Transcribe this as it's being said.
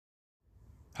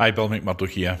Hi, Bill McMurdo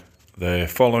here. The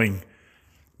following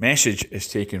message is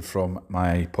taken from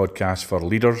my podcast for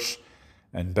leaders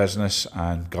in business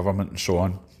and government and so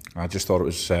on. I just thought it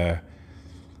was a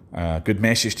good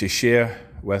message to share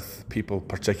with people,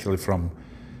 particularly from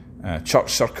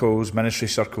church circles, ministry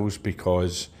circles,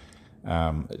 because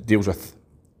it deals with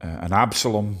an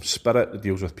Absalom spirit. It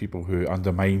deals with people who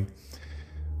undermine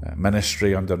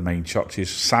ministry, undermine churches.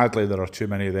 Sadly, there are too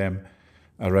many of them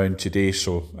around today,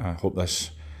 so I hope this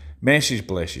message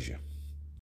blesses you.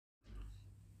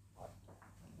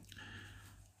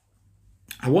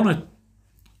 I want to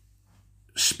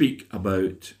speak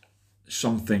about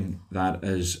something that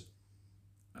is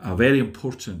a very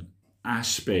important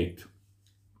aspect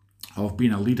of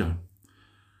being a leader,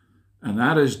 and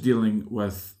that is dealing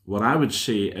with what I would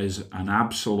say is an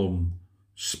Absalom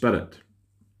spirit,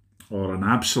 or an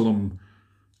Absalom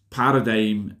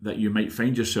paradigm that you might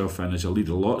find yourself in as a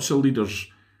leader. Lots of leaders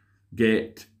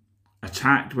get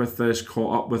attacked with this,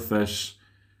 caught up with this,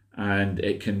 and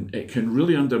it can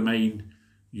really undermine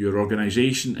your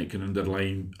organisation. It can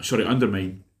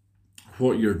undermine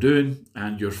what you're doing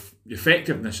and your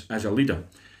effectiveness as a leader.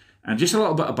 And just a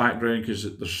little bit of background, because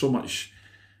there's so much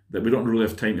that we don't really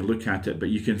have time to look at it, but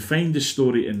you can find the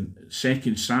story in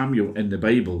 2 Samuel in the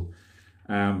Bible,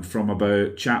 from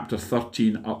about chapter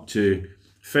 13 up to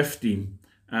 15,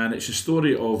 and it's a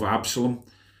story of Absalom,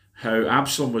 how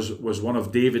Absalom was one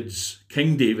of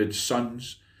King David's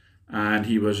sons, and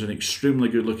he was an extremely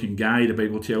good-looking guy. The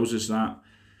Bible tells us that.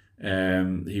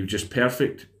 He was just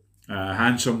perfect,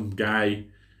 handsome guy,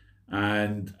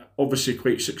 and obviously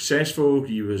quite successful.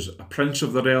 He was a prince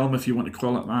of the realm, if you want to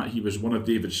call it that. He was one of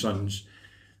David's sons.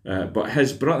 But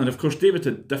his brother, and of course David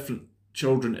had different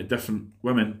children to different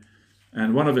women,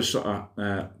 and one of his sort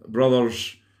of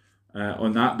brothers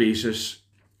on that basis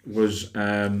was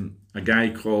a guy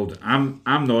called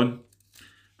Amnon,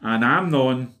 and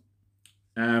Amnon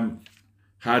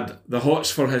had the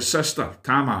hots for his sister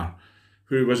Tamar,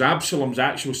 who was Absalom's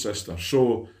actual sister.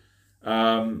 So,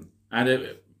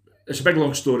 it's a big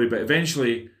long story, but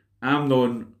eventually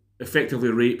Amnon effectively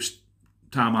rapes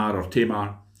Tamar,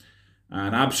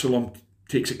 and Absalom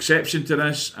takes exception to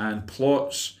this and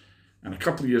plots, and a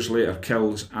couple of years later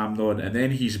kills Amnon, and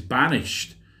then he's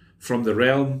banished from the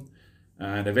realm.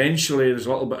 And eventually there's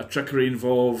a little bit of trickery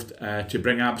involved to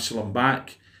bring Absalom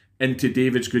back into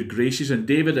David's good graces. And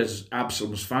David, as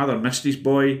Absalom's father, missed his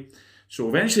boy. So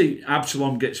eventually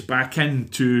Absalom gets back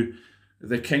into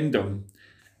the kingdom.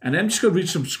 And I'm just going to read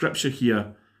some scripture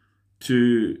here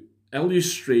to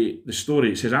illustrate the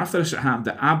story. It says, after this it happened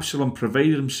that Absalom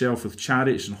provided himself with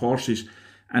chariots and horses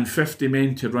and 50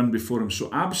 men to run before him. So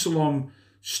Absalom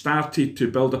started to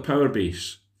build a power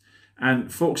base.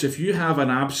 And folks, if you have an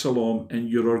Absalom in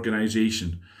your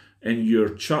organisation, in your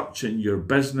church, in your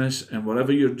business, and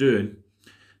whatever you're doing,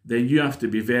 then you have to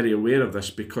be very aware of this,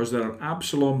 because there are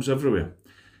Absaloms everywhere.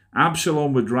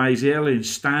 Absalom would rise early and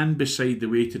stand beside the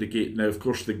way to the gate. Now, of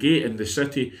course, the gate in the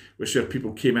city was where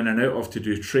people came in and out of to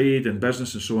do trade and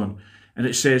business and so on. And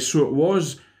it says, so it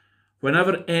was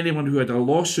whenever anyone who had a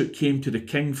lawsuit came to the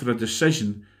king for a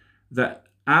decision, that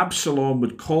Absalom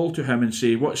would call to him and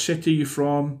say, what city are you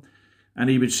from? And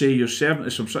he would say, your servant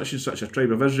is from such and such a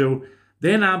tribe of Israel.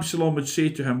 Then Absalom would say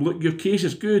to him, look, your case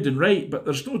is good and right, but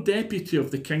there's no deputy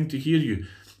of the king to hear you.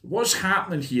 What's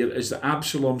happening here is that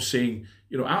Absalom's saying,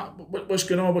 what's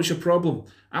going on? What's your problem?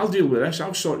 I'll deal with this.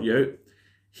 I'll sort you out.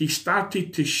 He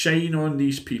started to shine on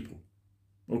these people,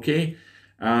 okay?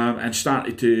 And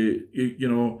started to,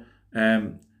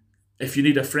 if you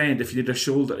need a friend, if you need a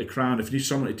shoulder to cry on, if you need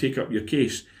someone to take up your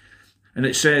case. And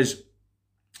it says,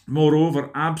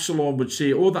 moreover, Absalom would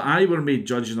say, oh, that I were made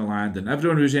judge in the land, and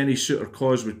everyone who's any suit or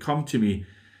cause would come to me.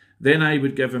 Then I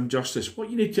would give him justice. What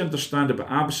you need to understand about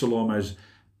Absalom is,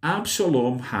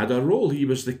 Absalom had a role. He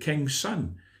was the king's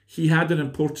son. He had an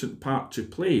important part to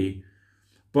play.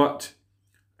 But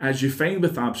as you find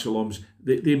with Absaloms,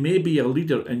 they may be a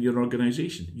leader in your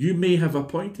organisation. You may have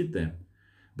appointed them,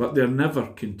 but they're never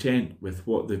content with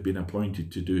what they've been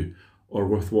appointed to do or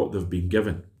with what they've been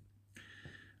given.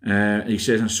 He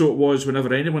says, and so it was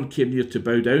whenever anyone came near to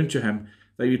bow down to him,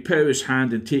 that he would put out his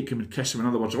hand and take him and kiss him. In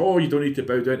other words, oh, you don't need to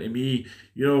bow down to me.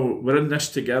 We're in this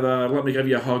together. Let me give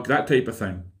you a hug, that type of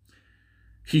thing.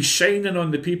 He's shining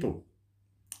on the people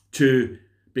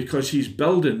because he's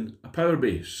building a power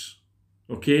base,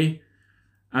 okay?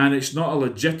 And it's not a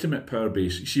legitimate power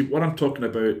base. You see, what I'm talking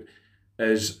about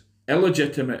is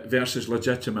illegitimate versus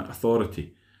legitimate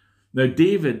authority. Now,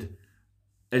 David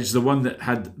is the one that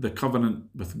had the covenant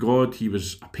with God. He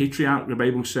was a patriarch, the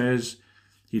Bible says.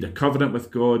 He had a covenant with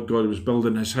God. God was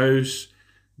building his house.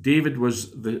 David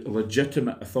was the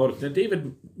legitimate authority. Now,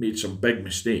 David made some big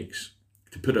mistakes,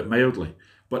 to put it mildly,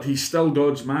 but he's still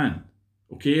God's man.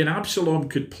 Okay, and Absalom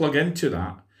could plug into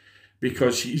that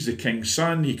because he's the king's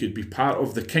son. He could be part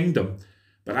of the kingdom.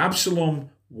 But Absalom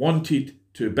wanted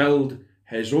to build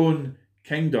his own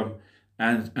kingdom.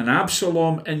 And an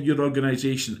Absalom in your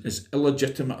organisation is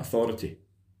illegitimate authority.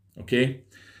 Okay?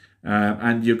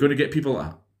 And you're going to get people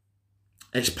like that.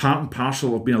 It's part and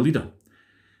parcel of being a leader.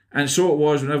 And so it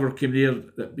was whenever it came near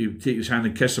that he would take his hand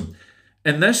and kiss him.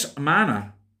 In this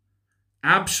manner,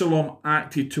 Absalom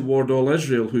acted toward all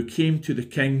Israel who came to the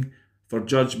king for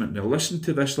judgment. Now listen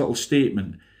to this little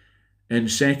statement in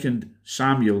 2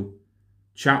 Samuel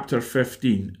chapter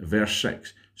 15, verse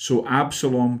 6. So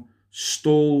Absalom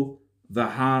stole the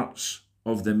hearts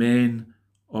of the men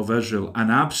of Israel.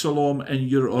 And Absalom in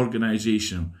your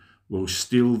organisation will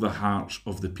steal the hearts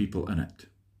of the people in it.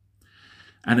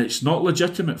 And it's not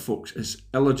legitimate, folks. It's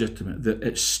illegitimate.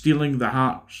 It's stealing the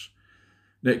hearts.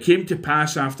 Now it came to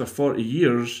pass after 40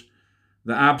 years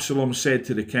that Absalom said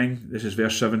to the king, this is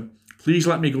verse 7, please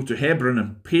let me go to Hebron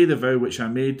and pay the vow which I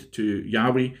made to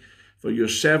Yahweh, for your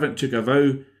servant took a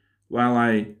vow while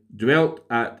I dwelt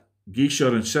at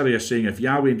Geshur in Syria, saying, if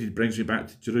Yahweh indeed brings me back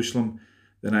to Jerusalem,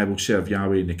 then I will serve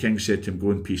Yahweh. And the king said to him,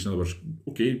 go in peace. In other words,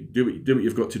 okay, do what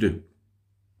you've got to do.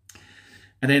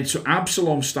 And then so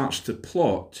Absalom starts to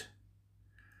plot.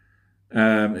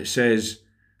 It says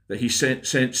that he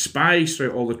sent spies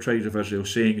throughout all the tribes of Israel,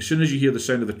 saying, as soon as you hear the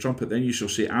sound of the trumpet, then you shall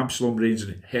say, Absalom reigns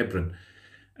in Hebron.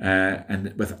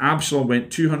 And with Absalom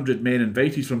went 200 men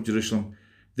invited from Jerusalem.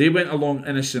 They went along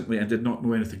innocently and did not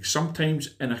know anything.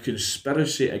 Sometimes in a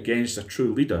conspiracy against a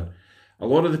true leader, a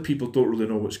lot of the people don't really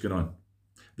know what's going on.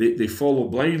 They follow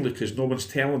blindly because no one's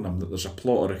telling them that there's a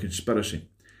plot or a conspiracy.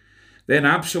 Then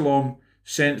Absalom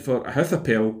sent for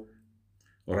Ahithophel,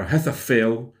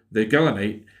 the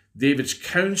Gilonite, David's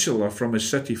counselor from his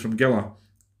city, from Gilo,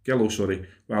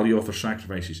 while he offers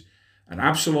sacrifices. And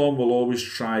Absalom will always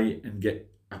try and get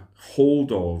a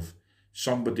hold of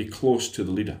somebody close to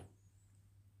the leader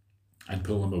and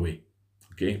pull them away,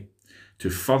 okay, to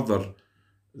further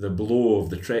the blow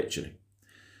of the treachery.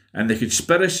 And the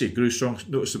conspiracy grew strong.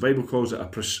 Notice the Bible calls it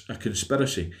a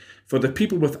conspiracy. For the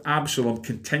people with Absalom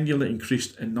continually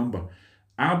increased in number.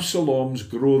 Absaloms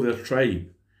grow their tribe,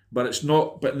 but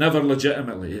never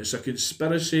legitimately. It's a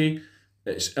conspiracy,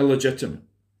 it's illegitimate.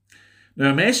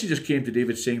 Now, messengers came to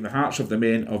David saying, the hearts of the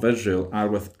men of Israel are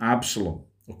with Absalom.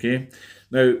 Okay?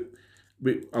 Now,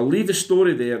 I'll leave the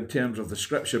story there in terms of the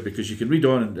scripture, because you can read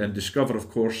on and discover, of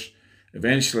course,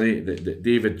 eventually that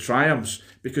David triumphs,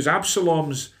 because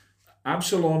Absaloms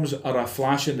are a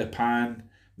flash in the pan.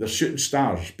 They're shooting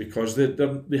stars because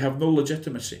they have no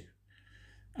legitimacy.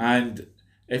 And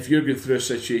if you're going through a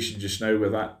situation just now where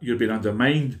that you're being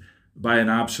undermined by an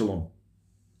Absalom,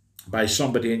 by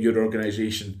somebody in your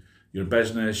organisation, your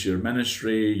business, your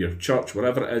ministry, your church,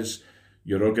 whatever it is,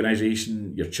 your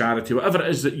organisation, your charity, whatever it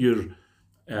is that you're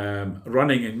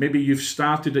running, and maybe you've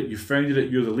started it, you've founded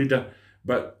it, you're the leader,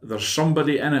 but there's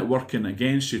somebody in it working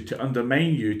against you to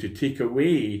undermine you, to take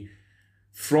away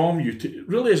from you.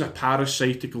 Really is a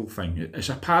parasitical thing. It's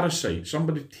a parasite.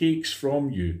 Somebody takes from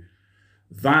you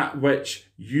that which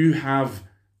you have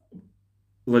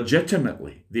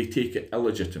legitimately, they take it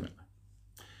illegitimately.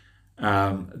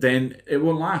 Then it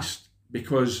won't last,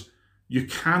 because you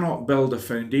cannot build a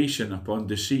foundation upon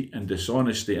deceit and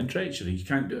dishonesty and treachery. You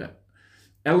can't do it.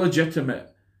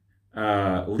 Illegitimate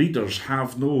leaders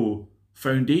have no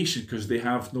foundation because they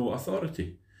have no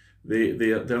authority.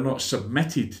 They're not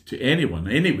submitted to anyone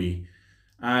anyway.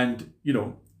 And, you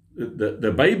know,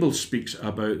 the Bible speaks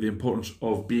about the importance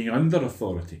of being under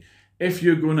authority. If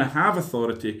you're going to have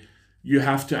authority, you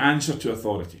have to answer to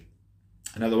authority.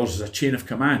 In other words, there's a chain of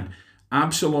command.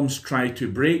 Absalom's try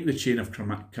to break the chain of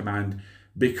command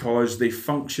because they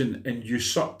function in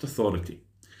usurped authority.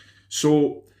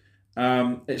 So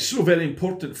it's so very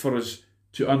important for us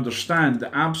to understand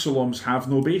that Absaloms have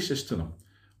no basis to them,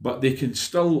 but they can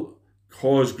still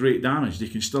cause great damage. They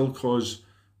can still cause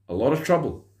a lot of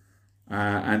trouble,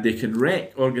 and they can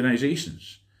wreck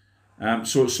organizations.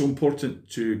 So it's so important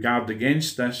to guard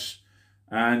against this.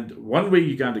 And one way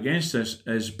you guard against this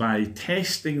is by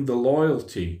testing the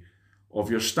loyalty of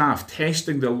your staff,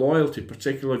 testing the loyalty,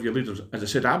 particularly of your leaders. As I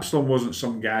said, Absalom wasn't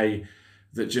some guy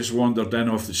that just wandered in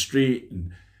off the street.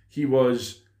 And he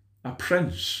was a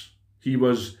prince. He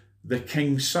was the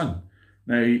king's son.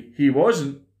 Now, he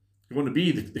wasn't going to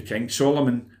be the king.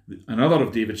 Solomon, another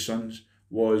of David's sons,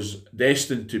 was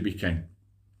destined to be king.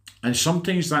 And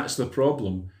sometimes that's the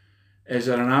problem, is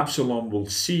that an Absalom will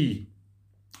see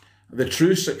the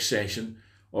true succession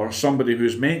or somebody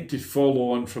who's meant to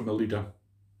follow on from a leader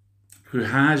who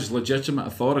has legitimate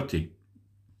authority,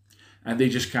 and they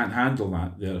just can't handle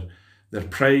that. Their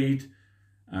pride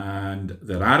and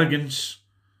their arrogance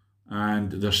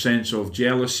and their sense of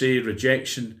jealousy,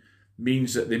 rejection,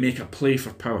 means that they make a play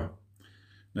for power.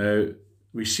 Now,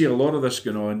 we see a lot of this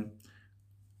going on.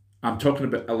 I'm talking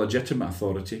about illegitimate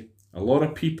authority. A lot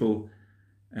of people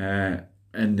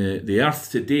in the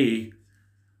earth today,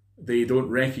 they don't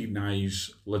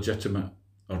recognise legitimate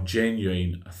or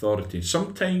genuine authority.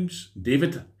 Sometimes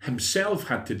David himself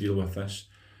had to deal with this.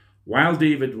 While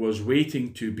David was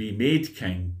waiting to be made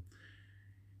king,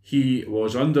 he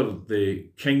was under the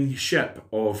kingship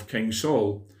of King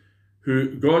Saul,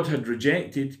 who God had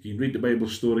rejected. You can read the Bible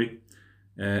story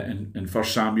in 1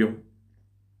 Samuel.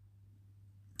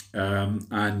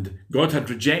 And God had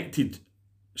rejected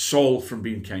Saul from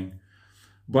being king,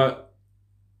 but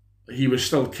he was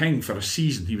still king for a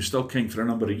season. He was still king for a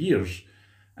number of years.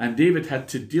 And David had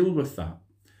to deal with that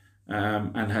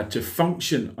and had to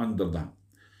function under that.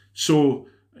 So,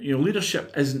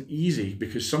 leadership isn't easy,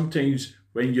 because sometimes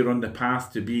when you're on the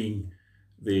path to being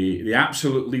the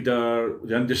absolute leader,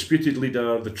 the undisputed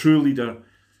leader, the true leader,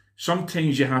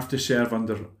 sometimes you have to serve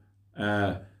under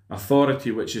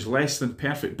authority which is less than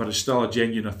perfect, but is still a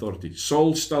genuine authority.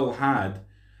 Saul still had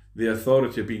the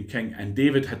authority of being king, and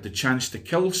David had the chance to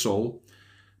kill Saul,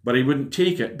 but he wouldn't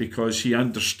take it because he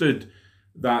understood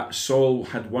that Saul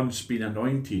had once been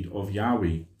anointed of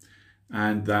Yahweh,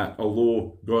 and that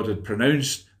although God had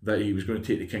pronounced that he was going to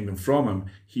take the kingdom from him,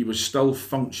 he was still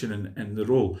functioning in the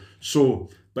role. So,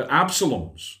 but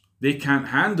Absaloms, they can't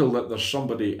handle that there's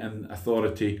somebody in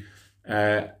authority,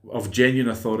 of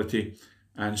genuine authority,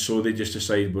 and so they just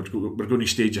decide we're going to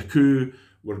stage a coup,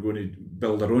 we're going to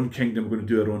build our own kingdom, we're going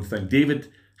to do our own thing.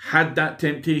 David had that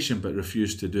temptation but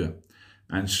refused to do it.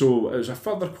 And so it was a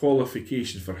further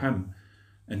qualification for him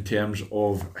in terms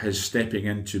of his stepping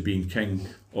into being king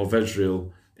of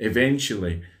Israel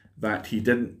eventually, that he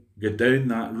didn't go down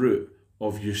that route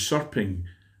of usurping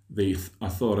the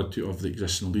authority of the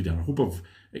existing leader. I hope I've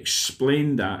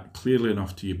explained that clearly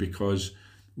enough to you, because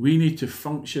we need to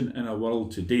function in a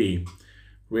world today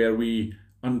where we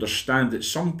understand that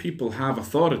some people have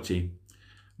authority,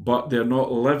 but they're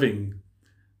not living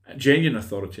genuine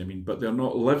authority, but they're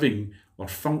not living or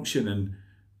functioning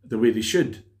the way they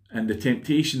should. And the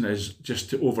temptation is just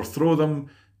to overthrow them,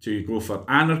 to go for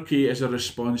anarchy as a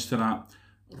response to that,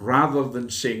 rather than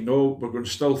saying, no, we're going to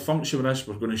still function with this,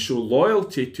 we're going to show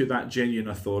loyalty to that genuine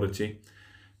authority,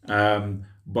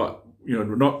 but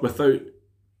not without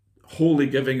wholly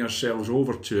giving ourselves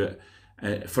over to it.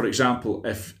 For example,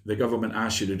 if the government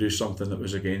asked you to do something that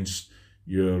was against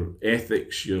your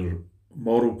ethics, your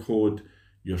moral code,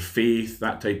 your faith,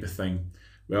 that type of thing,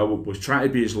 well, we'll try to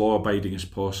be as law-abiding as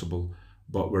possible,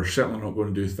 but we're certainly not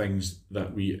going to do things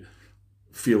that we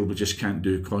feel we just can't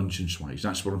do conscience-wise.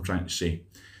 That's what I'm trying to say.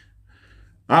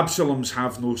 Absaloms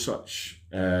have no such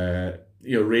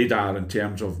radar in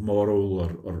terms of moral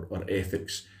or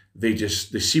ethics. They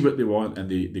see what they want and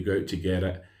they go out to get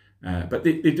it. But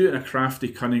they do it in a crafty,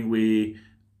 cunning way.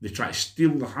 They try to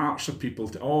steal the hearts of people.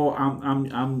 They'll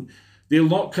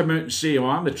not come out and say, "Oh,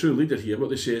 I'm the true leader here." What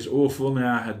they say is, "Oh, if only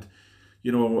I had,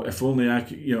 if only I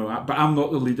could, but I'm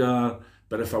not the leader.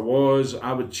 But if I was,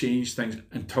 I would change things,"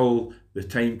 until the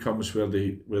time comes where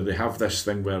they have this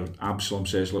thing where Absalom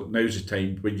says, "Look, now's the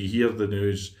time. When you hear the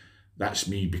news, that's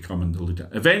me becoming the leader."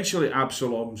 Eventually,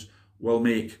 Absaloms will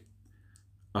make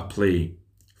a play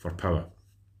for power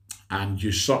and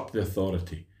usurp the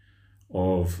authority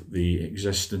of the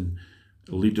existing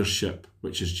leadership,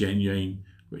 which is genuine,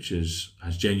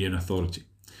 has genuine authority.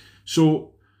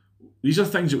 So these are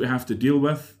things that we have to deal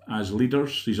with as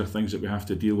leaders. These are things that we have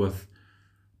to deal with,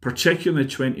 particularly in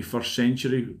the 21st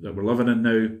century that we're living in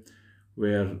now,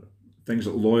 where things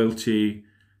like loyalty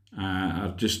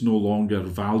are just no longer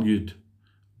valued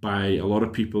by a lot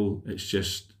of people. It's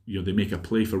just, they make a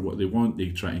play for what they want,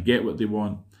 they try to get what they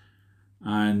want,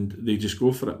 and they just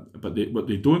go for it. But what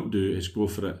they don't do is go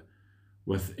for it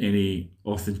with any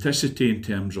authenticity in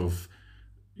terms of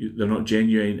they're not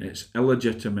genuine. It's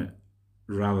illegitimate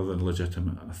rather than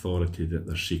legitimate authority that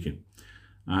they're seeking.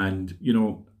 And,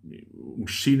 we're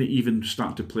seeing it even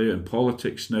start to play out in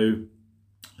politics now,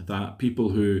 that people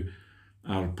who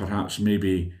are perhaps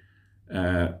maybe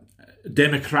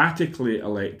democratically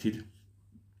elected,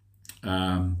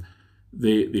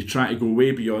 they try to go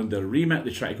way beyond their remit,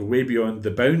 they try to go way beyond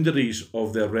the boundaries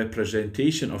of their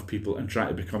representation of people and try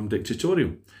to become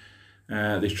dictatorial.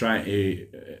 They try to,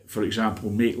 for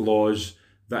example, make laws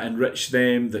that enrich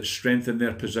them, that strengthen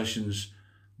their positions,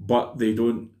 but they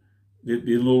don't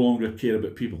they no longer care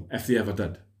about people, if they ever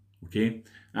did. Okay?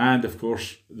 And of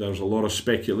course, there's a lot of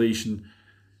speculation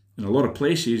in a lot of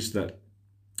places that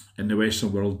in the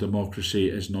Western world, democracy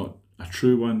is not a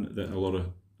true one, that a lot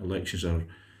of elections are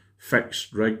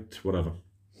fixed, rigged, whatever.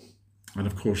 And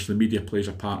of course, the media plays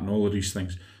a part in all of these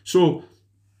things. So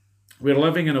we're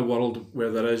living in a world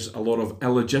where there is a lot of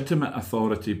illegitimate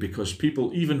authority because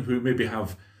people, even who maybe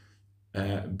have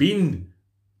been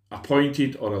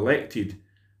appointed or elected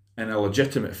in a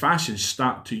legitimate fashion,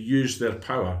 start to use their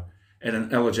power in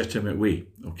an illegitimate way.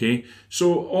 Okay,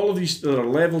 so all of these, there are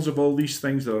levels of all these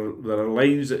things. There are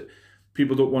lines that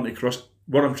people don't want to cross.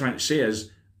 What I'm trying to say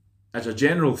is, as a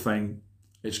general thing,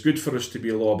 it's good for us to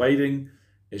be law-abiding.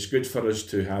 It's good for us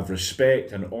to have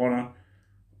respect and honour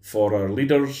for our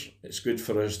leaders. It's good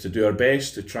for us to do our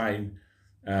best to try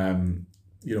and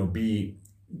be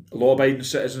law-abiding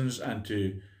citizens and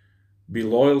to be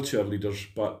loyal to our leaders.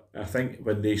 But I think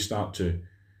when they start to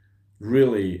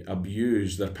really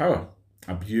abuse their power,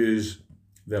 abuse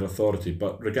their authority,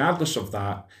 but regardless of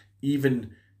that,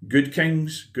 even good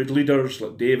kings, good leaders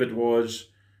like David was,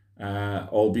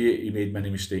 albeit he made many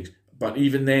mistakes, but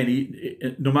even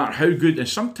then, no matter how good, and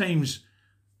sometimes,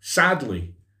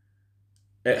 sadly,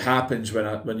 it happens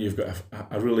when you've got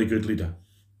a really good leader,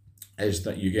 is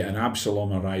that you get an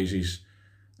Absalom arises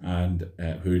and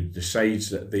who decides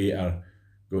that they are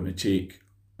going to take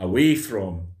away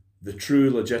from the true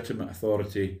legitimate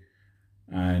authority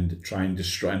and try and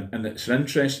destroy. And it's an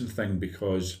interesting thing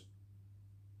because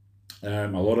a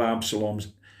lot of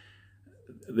Absaloms,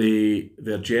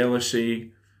 their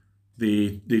jealousy,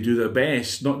 they do their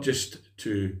best not just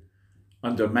to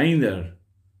undermine their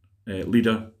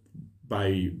leader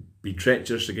by being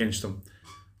treacherous against them,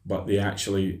 but they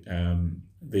actually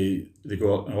they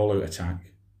go an all-out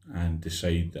attack and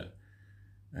decide that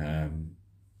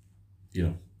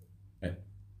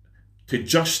to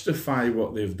justify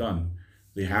what they've done,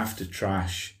 they have to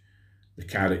trash the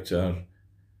character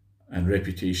and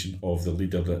reputation of the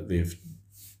leader that they've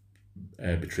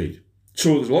betrayed.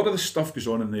 So there's a lot of this stuff goes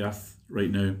on in the earth right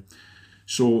now.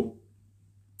 So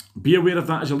be aware of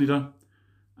that as a leader,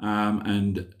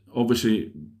 and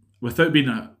obviously, without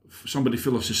being somebody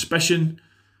full of suspicion,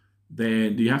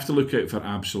 then you have to look out for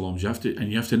Absaloms. You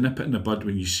have to nip it in the bud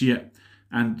when you see it.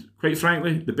 And quite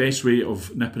frankly, the best way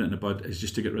of nipping it in the bud is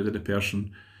just to get rid of the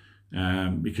person,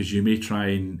 because you may try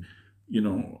and,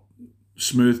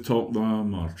 smooth talk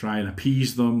them or try and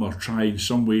appease them or try in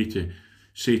some way to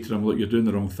say to them, look, you're doing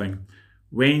the wrong thing.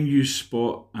 When you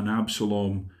spot an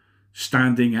Absalom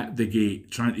standing at the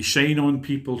gate, trying to shine on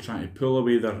people, trying to pull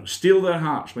away steal their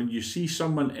hearts, when you see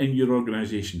someone in your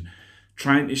organisation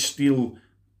trying to steal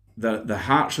the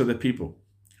hearts of the people,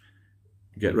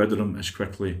 get rid of them as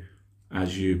quickly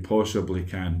as you possibly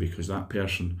can, because that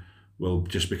person will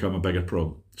just become a bigger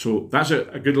problem. So that's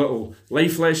a good little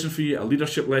life lesson for you, a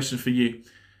leadership lesson for you.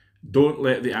 Don't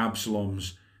let the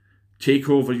Absaloms take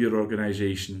over your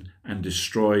organisation and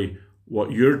destroy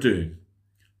what you're doing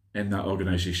in that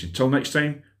organisation. Till next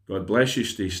time, God bless you,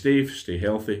 stay safe, stay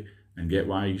healthy, and get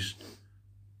wise,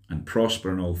 and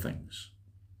prosper in all things.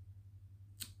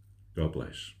 God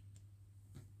bless.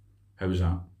 How was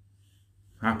that?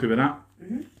 Happy with that?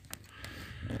 Mm-hmm.